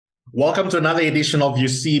Welcome to another edition of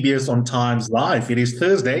Eusebius on Times Live. It is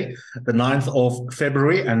Thursday, the 9th of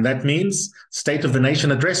February, and that means State of the Nation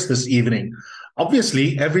address this evening.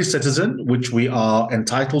 Obviously, every citizen, which we are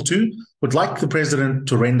entitled to, would like the president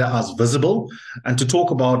to render us visible and to talk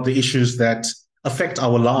about the issues that affect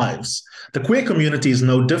our lives. The queer community is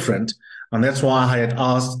no different, and that's why I had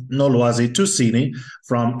asked Nolwazi Tusini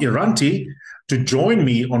from Iranti to join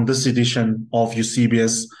me on this edition of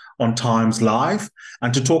Eusebius on Times Live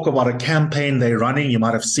and to talk about a campaign they're running. You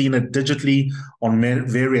might have seen it digitally on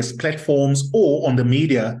various platforms or on the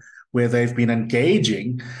media where they've been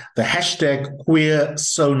engaging the hashtag Queer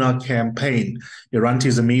Sona campaign. Iranti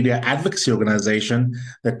is a media advocacy organization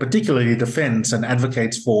that particularly defends and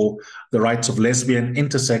advocates for the rights of lesbian,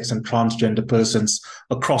 intersex, and transgender persons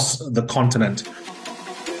across the continent.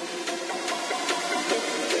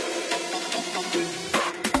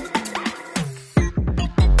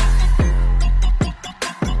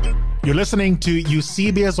 You're listening to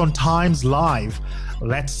Eusebius on Times Live.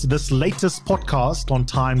 That's this latest podcast on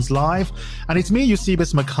Times Live. And it's me,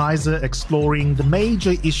 Eusebius McKaiser, exploring the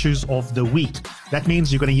major issues of the week. That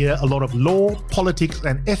means you're going to hear a lot of law, politics,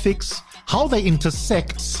 and ethics, how they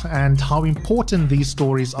intersect, and how important these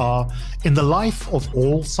stories are in the life of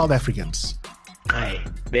all South Africans.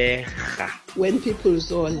 When people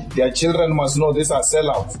zol, their children must know these are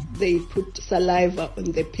sellouts. They put saliva on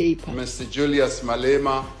the paper. Mr. Julius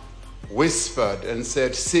Malema whispered and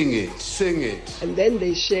said, sing it, sing it. And then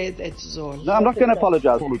they share that zone. No, I'm not going to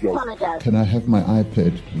apologize. Can I have my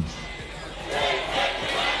iPad, please?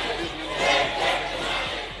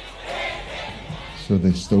 So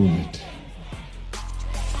they stole it.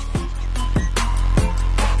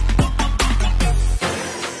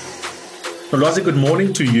 Nolwazi, good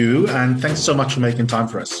morning to you, and thanks so much for making time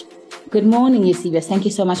for us. Good morning, Eusebius. Thank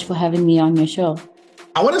you so much for having me on your show.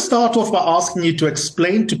 I want to start off by asking you to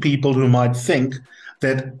explain to people who might think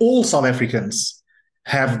that all South Africans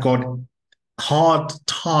have got hard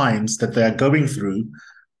times that they are going through,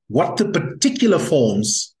 what the particular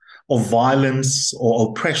forms of violence or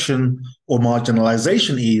oppression or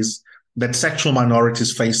marginalization is that sexual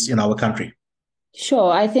minorities face in our country.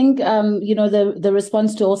 Sure. I think, the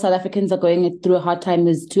response to all South Africans are going through a hard time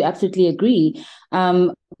is to absolutely agree.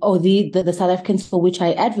 The South Africans for which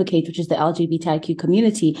I advocate, which is the LGBTIQ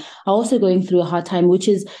community, are also going through a hard time, which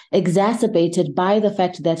is exacerbated by the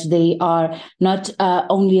fact that they are not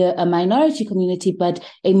only a minority community, but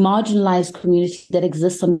a marginalized community that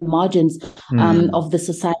exists on the margins of the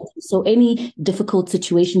society. So any difficult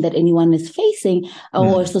situation that anyone is facing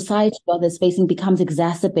or society is facing becomes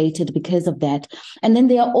exacerbated because of that. And then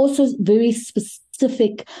there are also very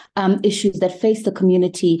specific issues that face the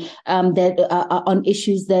community that are on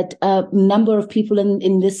issues that a number of people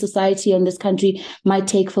in this society, in this country, might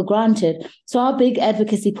take for granted. So our big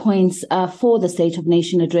advocacy points for the State of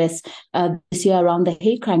Nation address this year around the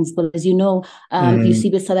hate crimes bill. As you know,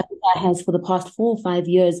 Eusebius, South Africa has for the past 4 or 5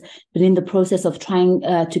 years been in the process of trying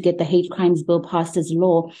to get the hate crimes bill passed as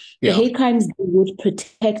law. Yeah. The hate crimes bill would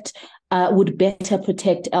better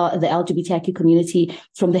protect the LGBTIQ community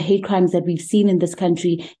from the hate crimes that we've seen in this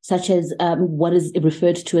country, such as what is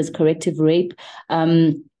referred to as corrective rape.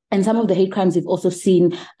 And some of the hate crimes we've also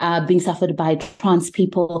seen being suffered by trans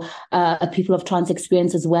people, people of trans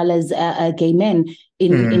experience, as well as gay men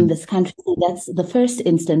in this country. So that's the first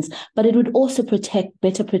instance. But it would also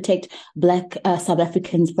better protect Black South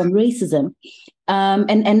Africans from racism.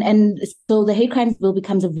 And so the hate crimes bill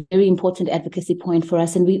becomes a very important advocacy point for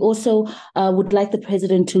us. And we also would like the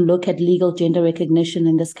president to look at legal gender recognition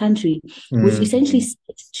in this country, which essentially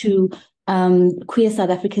speaks to queer South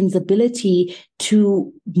Africans' ability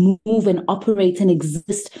to move and operate and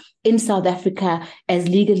exist in South Africa as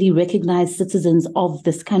legally recognized citizens of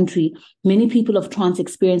this country. Many people of trans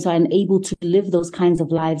experience are unable to live those kinds of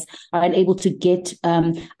lives, are unable to get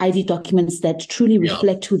ID documents that truly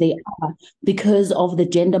reflect who they are because of the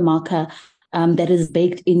gender marker that is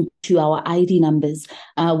baked into our ID numbers,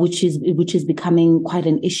 which is becoming quite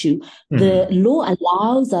an issue. The law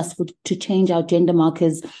allows us to change our gender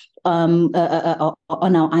markers on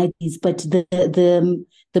our IDs, but the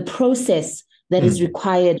process that is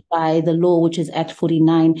required by the law, which is Act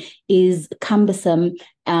 49, is cumbersome,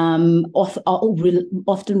 often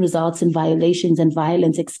results in violations and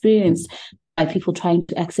violence experienced by people trying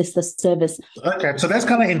to access the service. Okay, so that's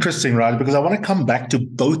kind of interesting, right? Because I want to come back to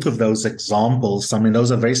both of those examples. I mean,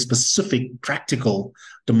 those are very specific, practical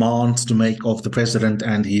demands to make of the president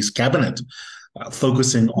and his cabinet,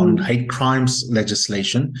 focusing on hate crimes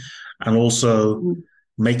legislation and also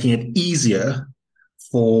making it easier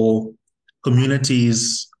for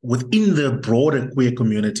communities within the broader queer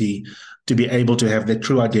community to be able to have their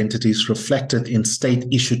true identities reflected in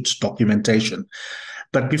state-issued documentation.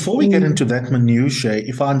 But before we get into that minutiae,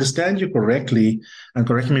 if I understand you correctly, and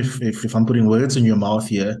correct me if I'm putting words in your mouth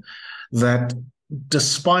here, that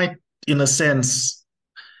despite, in a sense,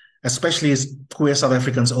 especially as queer South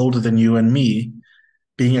Africans older than you and me,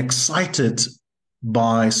 being excited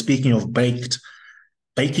by, speaking of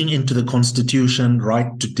baking into the Constitution,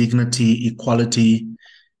 right to dignity, equality,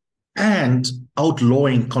 and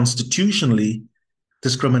outlawing constitutionally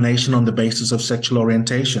discrimination on the basis of sexual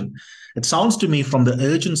orientation. It sounds to me, from the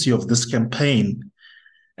urgency of this campaign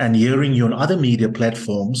and hearing you on other media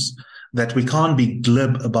platforms, that we can't be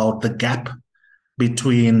glib about the gap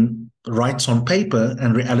between rights on paper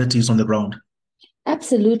and realities on the ground.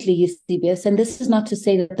 Absolutely, Eusebius. And this is not to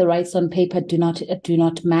say that the rights on paper do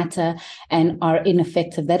not matter and are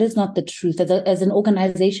ineffective. That is not the truth. As an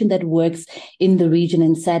organization that works in the region,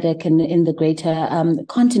 in SADC and in the greater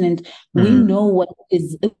continent, we know what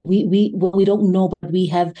is, we don't know, but we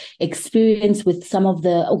have experience with some of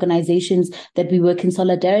the organizations that we work in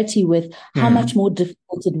solidarity with, how much more difficult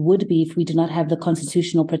it would be if we do not have the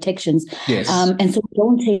constitutional protections. Yes. And so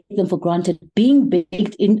don't take them for granted. Being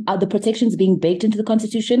baked in, the protections being baked into the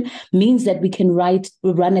Constitution means that we can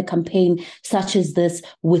run a campaign such as this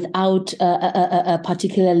without a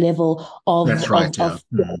particular level of. That's right.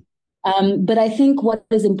 But I think what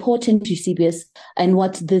is important, Eusebius, and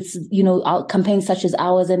what this, our campaigns such as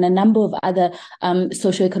ours and a number of other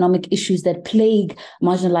socioeconomic issues that plague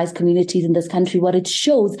marginalized communities in this country, what it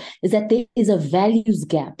shows is that there is a values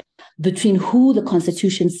gap between who the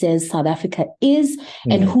Constitution says South Africa is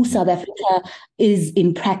and who South Africa is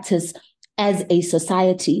in practice as a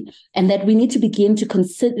society, and that we need to begin to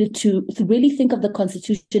consider, to really think of the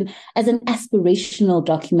Constitution as an aspirational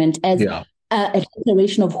document, as a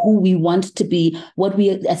declaration of who we want to be, what we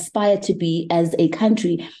aspire to be as a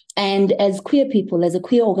country. And as queer people, as a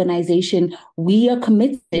queer organization, we are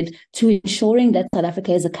committed to ensuring that South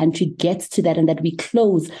Africa as a country gets to that and that we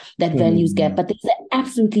close that values gap. But there's an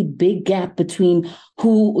absolutely big gap between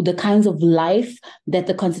the kinds of life that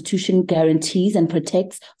the Constitution guarantees and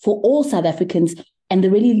protects for all South Africans and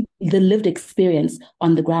the lived experience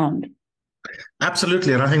on the ground.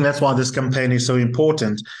 Absolutely. And I think that's why this campaign is so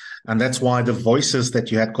important. And that's why the voices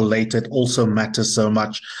that you had collated also matter so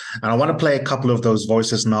much. And I want to play a couple of those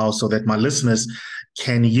voices now so that my listeners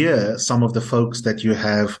can hear some of the folks that you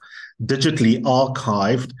have digitally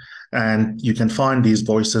archived. And you can find these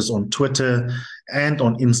voices on Twitter and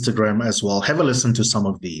on Instagram as well. Have a listen to some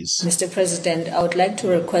of these. Mr. President, I would like to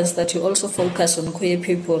request that you also focus on queer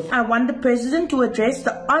people. I want the President to address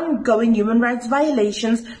the ongoing human rights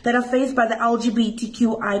violations that are faced by the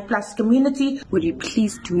LGBTQI+ community. Would you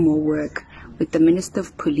please do more work with the Minister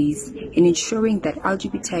of Police in ensuring that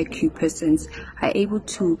LGBTIQ persons are able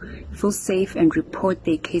to feel safe and report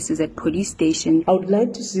their cases at police stations? I would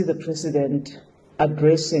like to see the President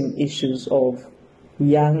addressing issues of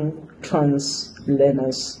young trans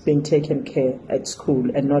learners being taken care at school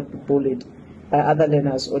and not bullied by other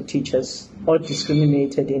learners or teachers or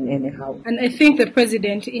discriminated in any how. And I think the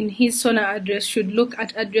President in his SONA address should look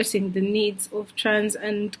at addressing the needs of trans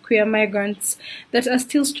and queer migrants that are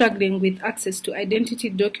still struggling with access to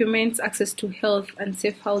identity documents, access to health and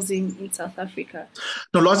safe housing in South Africa.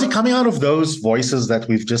 Now, Lozi, coming out of those voices that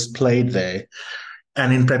we've just played there,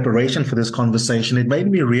 and in preparation for this conversation, it made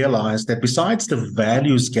me realize that besides the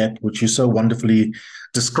values gap, which you so wonderfully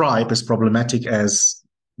describe as problematic as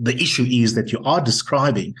the issue is that you are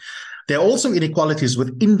describing, there are also inequalities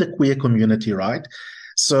within the queer community, right?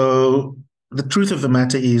 So the truth of the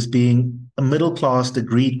matter is, being a middle-class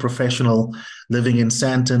degreed professional living in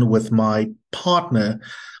Sandton with my partner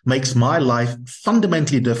makes my life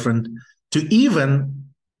fundamentally different to even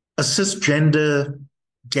a cisgender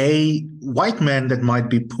gay white man that might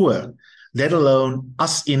be poor, let alone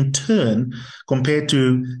us in turn, compared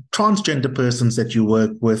to transgender persons that you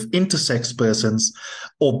work with, intersex persons,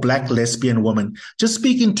 or Black lesbian women. Just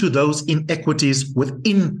speaking to those inequities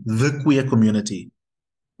within the queer community.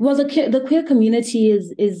 Well, the queer community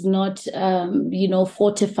is not,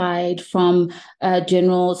 fortified from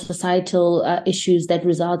general societal issues that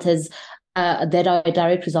result as that are a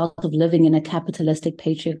direct result of living in a capitalistic,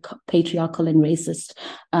 patriarchal and racist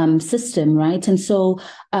system, right? And so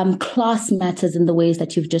class matters in the ways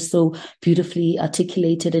that you've just so beautifully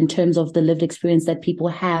articulated in terms of the lived experience that people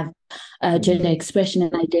have. Gender expression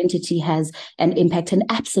and identity has an impact, and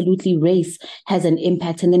absolutely race has an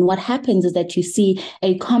impact. And then what happens is that you see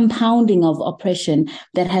a compounding of oppression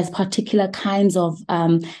that has particular kinds of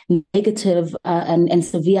negative and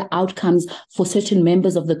severe outcomes for certain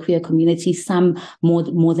members of the queer community, some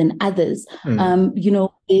more than others.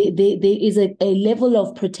 there is a level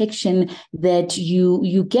of protection that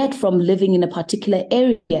you get from living in a particular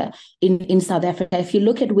area in South Africa. If you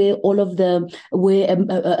look at where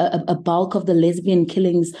a bulk of the lesbian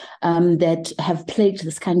killings that have plagued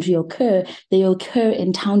this country occur, they occur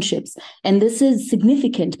in townships. And this is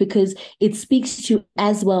significant because it speaks to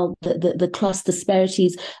as well the class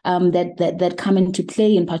disparities that come into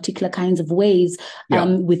play in particular kinds of ways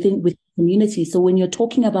within community. So when you're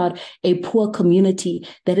talking about a poor community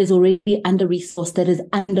that is already under-resourced, that is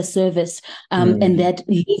underserviced, and that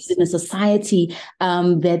lives in a society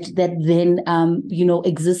that then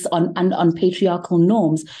exists on patriarchal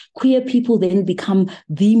norms, queer people then become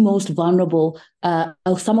the most vulnerable,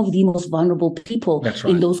 some of the most vulnerable people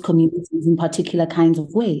in those communities in particular kinds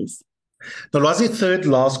of ways. Nolwazi, third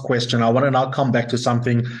last question. I want to now come back to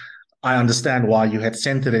something. I understand why you had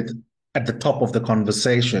centered it at the top of the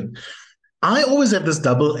conversation. I always have this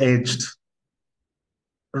double-edged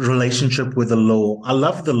relationship with the law. I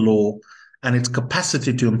love the law and its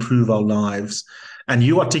capacity to improve our lives. And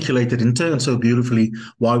you articulated in turn so beautifully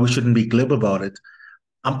why we shouldn't be glib about it.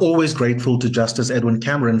 I'm always grateful to Justice Edwin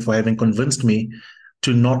Cameron for having convinced me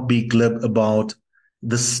to not be glib about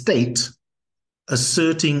the state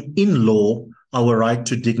asserting in law our right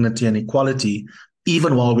to dignity and equality,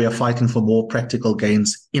 even while we are fighting for more practical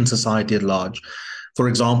gains in society at large. For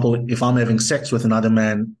example, if I'm having sex with another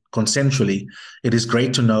man consensually, it is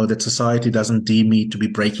great to know that society doesn't deem me to be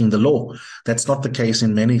breaking the law. That's not the case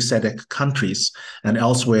in many SADC countries and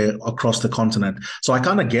elsewhere across the continent. So I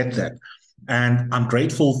kind of get that. And I'm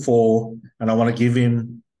grateful for, and I want to give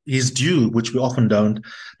him his due, which we often don't,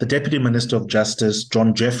 the Deputy Minister of Justice,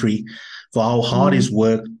 John Jeffrey, for how hard he's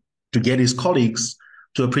worked to get his colleagues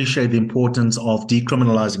to appreciate the importance of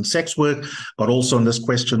decriminalizing sex work, but also in this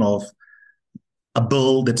question of a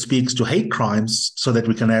bill that speaks to hate crimes so that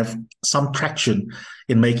we can have some traction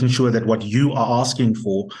in making sure that what you are asking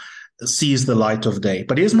for sees the light of day.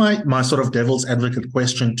 But here's my sort of devil's advocate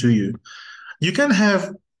question to you. You can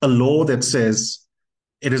have a law that says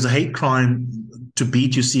it is a hate crime to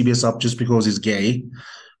beat Eusebius up just because he's gay,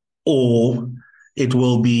 or it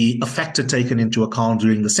will be a factor taken into account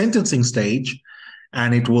during the sentencing stage,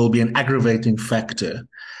 and it will be an aggravating factor.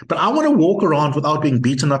 But I want to walk around without being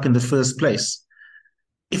beaten up in the first place.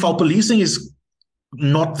 If our policing is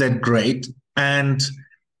not that great and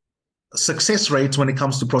success rates when it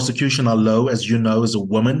comes to prosecution are low, as you know, as a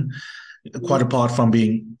woman, quite apart from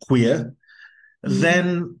being queer,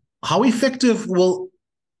 then how effective will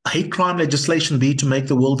hate crime legislation be to make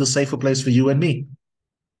the world a safer place for you and me?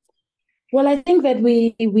 Well, I think that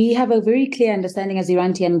we have a very clear understanding as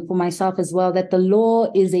Iranti, and for myself as well, that the law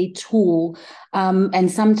is a tool and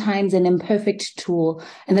sometimes an imperfect tool,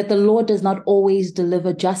 and that the law does not always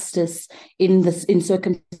deliver justice in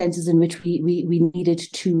circumstances in which we needed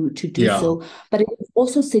to do so. But it is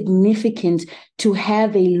also significant to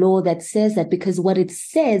have a law that says that, because what it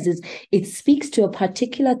says is it speaks to a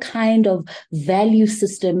particular kind of value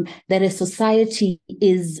system that a society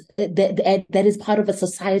is that is part of a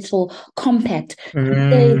societal compact.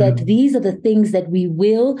 To say that these are the things that we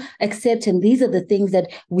will accept and these are the things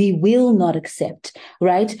that we will not accept,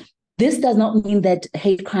 right? This does not mean that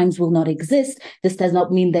hate crimes will not exist. This does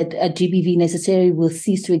not mean that a GBV necessarily will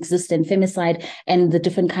cease to exist, and femicide and the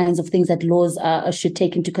different kinds of things that laws should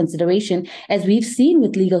take into consideration. As we've seen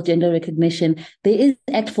with legal gender recognition, there is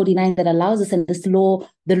Act 49 that allows us, and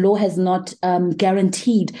the law has not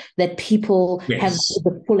guaranteed that people have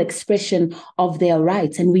the full expression of their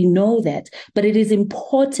rights. And we know that. But it is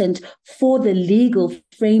important for the legal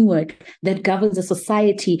framework that governs a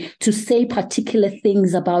society to say particular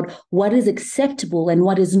things about what is acceptable and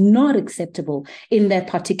what is not acceptable in that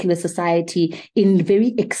particular society in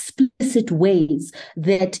very explicit ways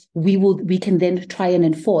that we can then try and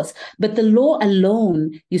enforce. But the law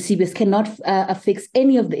alone, Eusebius, cannot fix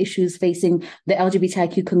any of the issues facing the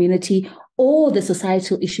LGBTIQ community or the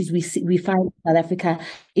societal issues we find in South Africa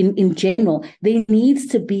in general. There needs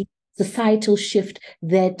to be societal shift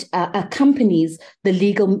that accompanies the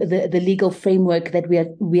legal framework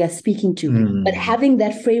that we are speaking to. But having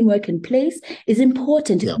that framework in place is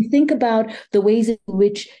important. If you think about the ways in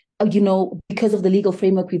which, because of the legal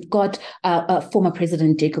framework, we've got former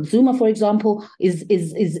President Jacob Zuma, for example,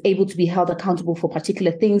 is able to be held accountable for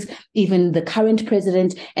particular things, even the current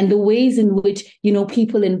president, and the ways in which,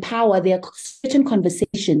 people in power, there are certain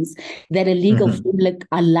conversations that a legal framework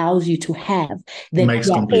allows you to have, that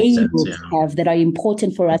we are able to have, that are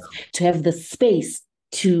important for us to have the space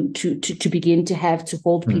to begin to have to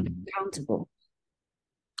hold people accountable.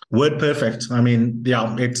 Word perfect. I mean,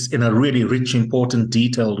 it's in a really rich, important,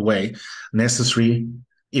 detailed way, necessary,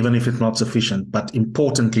 even if it's not sufficient, but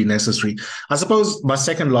importantly necessary. I suppose my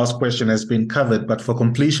second last question has been covered, but for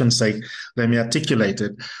completion's sake, let me articulate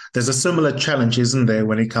it. There's a similar challenge, isn't there,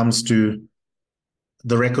 when it comes to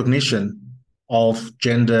the recognition of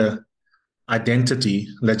gender identity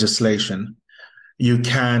legislation. You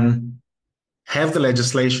can have the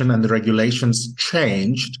legislation and the regulations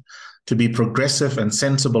changed to be progressive and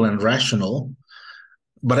sensible and rational.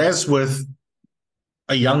 But as with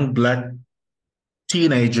a young Black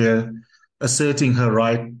teenager asserting her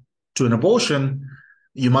right to an abortion,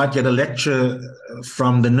 you might get a lecture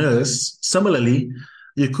from the nurse. Similarly,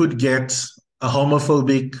 you could get a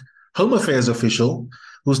homophobic Home Affairs official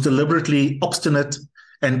who's deliberately obstinate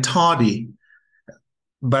and tardy.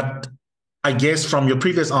 But I guess from your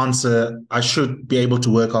previous answer, I should be able to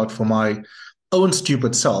work out for my own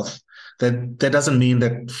stupid self that doesn't mean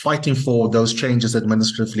that fighting for those changes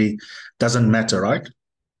administratively doesn't matter, right?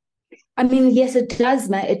 I mean, yes, it does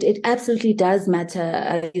matter. It absolutely does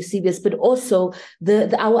matter, Eusebius, but also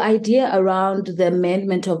our idea around the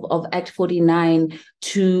amendment of Act 49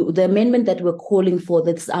 to the amendment that we're calling for,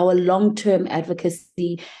 that's our long-term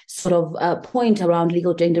advocacy sort of point around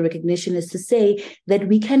legal gender recognition, is to say that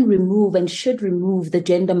we can remove and should remove the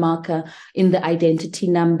gender marker in the identity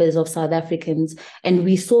numbers of South Africans. And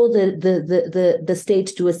we saw the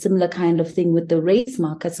state do a similar kind of thing with the race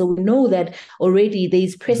marker. So we know that already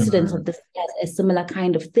there's precedence of this as a similar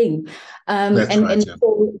kind of thing.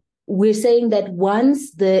 So we're saying that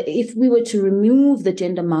if we were to remove the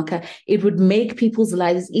gender marker, it would make people's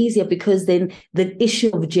lives easier, because then the issue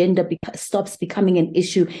of gender stops becoming an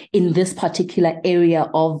issue in this particular area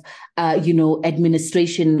of,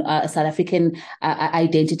 administration, South African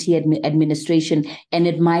identity administration, and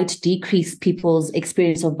it might decrease people's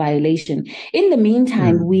experience of violation. In the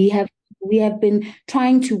meantime, we have been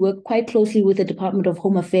trying to work quite closely with the Department of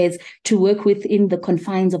Home Affairs to work within the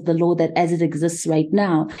confines of the law that as it exists right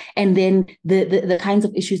now. And then the kinds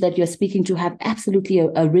of issues that you're speaking to have absolutely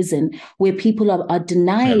arisen, where people are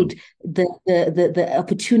denied the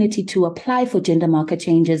opportunity to apply for gender marker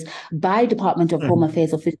changes by Department of Home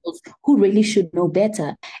Affairs officials who really should know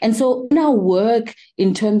better. And so in our work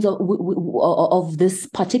in terms of this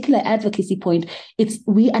particular advocacy point,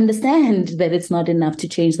 we understand that it's not enough to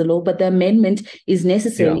change the law, but the amendment is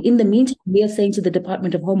necessary. In the meantime, we are saying to the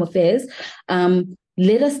Department of Home Affairs,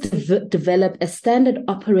 let us develop a standard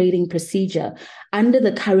operating procedure under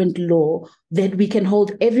the current law that we can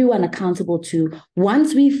hold everyone accountable to.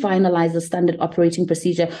 Once we finalize the standard operating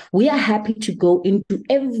procedure, we are happy to go into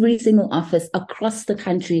every single office across the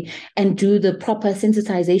country and do the proper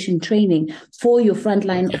sensitization training for your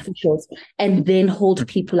frontline officials and then hold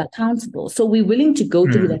people accountable. So we're willing to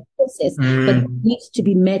go through that process, but it needs to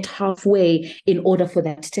be met halfway in order for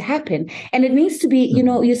that to happen. And it needs to be,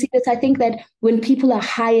 you see this, I think that when people are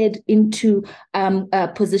hired into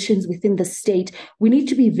positions within the state, we need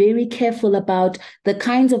to be very careful about the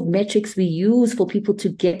kinds of metrics we use for people to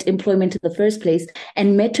get employment in the first place.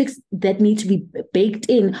 And metrics that need to be baked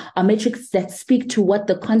in are metrics that speak to what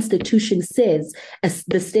the Constitution says as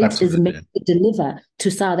the state is meant to deliver to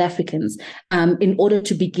South Africans in order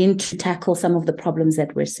to begin to tackle some of the problems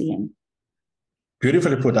that we're seeing.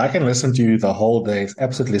 Beautifully put. I can listen to you the whole day. It's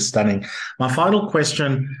absolutely stunning. My final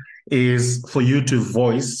question is for you to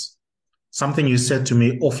voice something you said to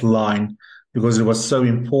me offline, because it was so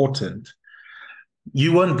important.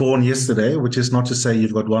 You weren't born yesterday, which is not to say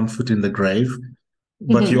you've got one foot in the grave,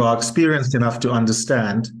 but you are experienced enough to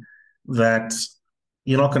understand that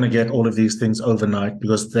you're not going to get all of these things overnight,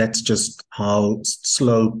 because that's just how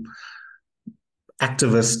slow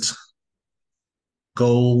activist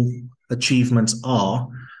goal achievements are,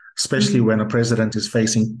 especially when a president is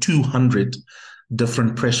facing 200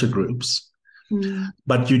 different pressure groups.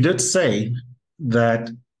 But you did say that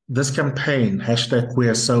this campaign,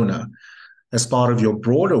 #QueerSona, as part of your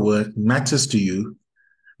broader work, matters to you,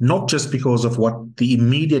 not just because of what the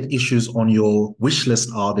immediate issues on your wish list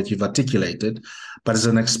are that you've articulated, but as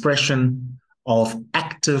an expression of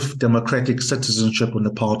active democratic citizenship on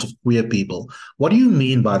the part of queer people. What do you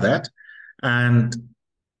mean by that? And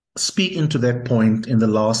speak into that point in the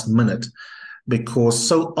last minute, because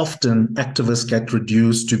so often activists get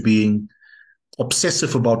reduced to being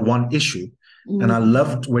obsessive about one issue. And I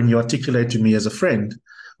loved when you articulate to me as a friend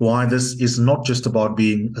why this is not just about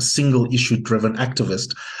being a single issue driven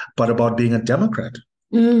activist, but about being a Democrat.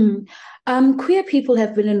 Queer people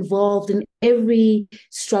have been involved in every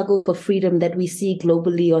struggle for freedom that we see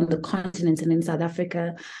globally on the continent and in South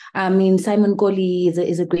Africa. I mean, Simon Goli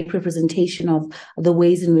is a great representation of the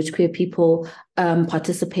ways in which queer people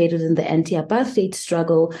participated in the anti-apartheid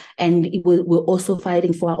struggle, and we're also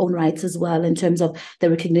fighting for our own rights as well in terms of the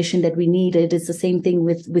recognition that we needed. It's the same thing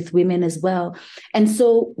with women as well. And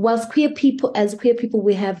so whilst as queer people,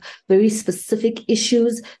 we have very specific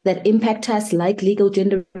issues that impact us, like legal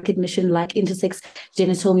gender recognition, like intersex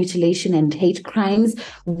genital mutilation and hate crimes,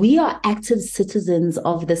 we are active citizens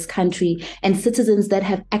of this country and citizens that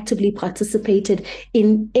have actively participated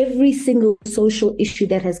in every single social issue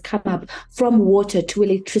that has come up, from water to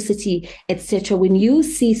electricity, etc. When you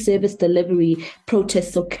see service delivery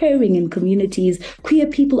protests occurring in communities, queer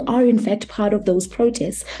people are in fact part of those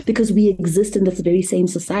protests because we exist in this very same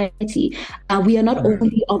society. We are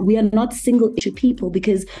not single issue people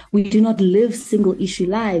because we do not live single issue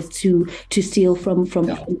lives, to steal from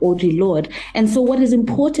Audre Lorde. And so what is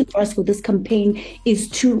important for us for this campaign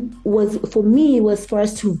was for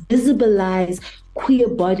us to visibilize queer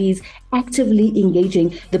bodies actively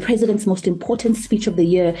engaging. The president's most important speech of the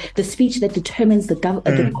year, the speech that determines the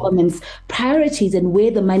government's priorities and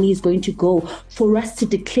where the money is going to go, for us to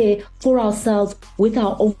declare for ourselves with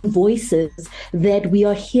our own voices that we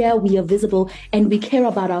are here, we are visible, and we care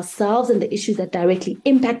about ourselves and the issues that directly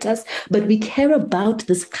impact us, but we care about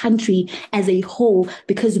this country as a whole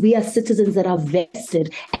because we are citizens that are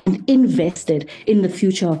vested and invested in the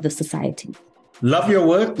future of the society. Love your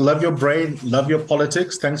work, love your brain, love your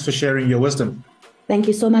politics. Thanks for sharing your wisdom. Thank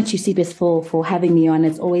you so much, Eusebius, for having me on.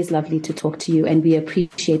 It's always lovely to talk to you, and we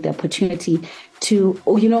appreciate the opportunity to,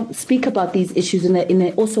 speak about these issues in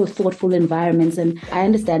a also thoughtful environments. And I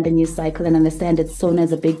understand the news cycle and understand it's sown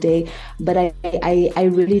as a big day, but I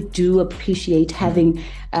really do appreciate having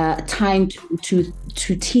time to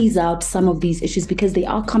tease out some of these issues because they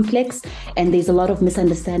are complex and there's a lot of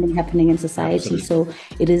misunderstanding happening in society. Absolutely. So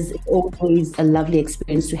it is always a lovely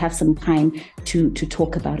experience to have some time to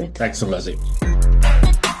talk about it. Thanks, Mlazi.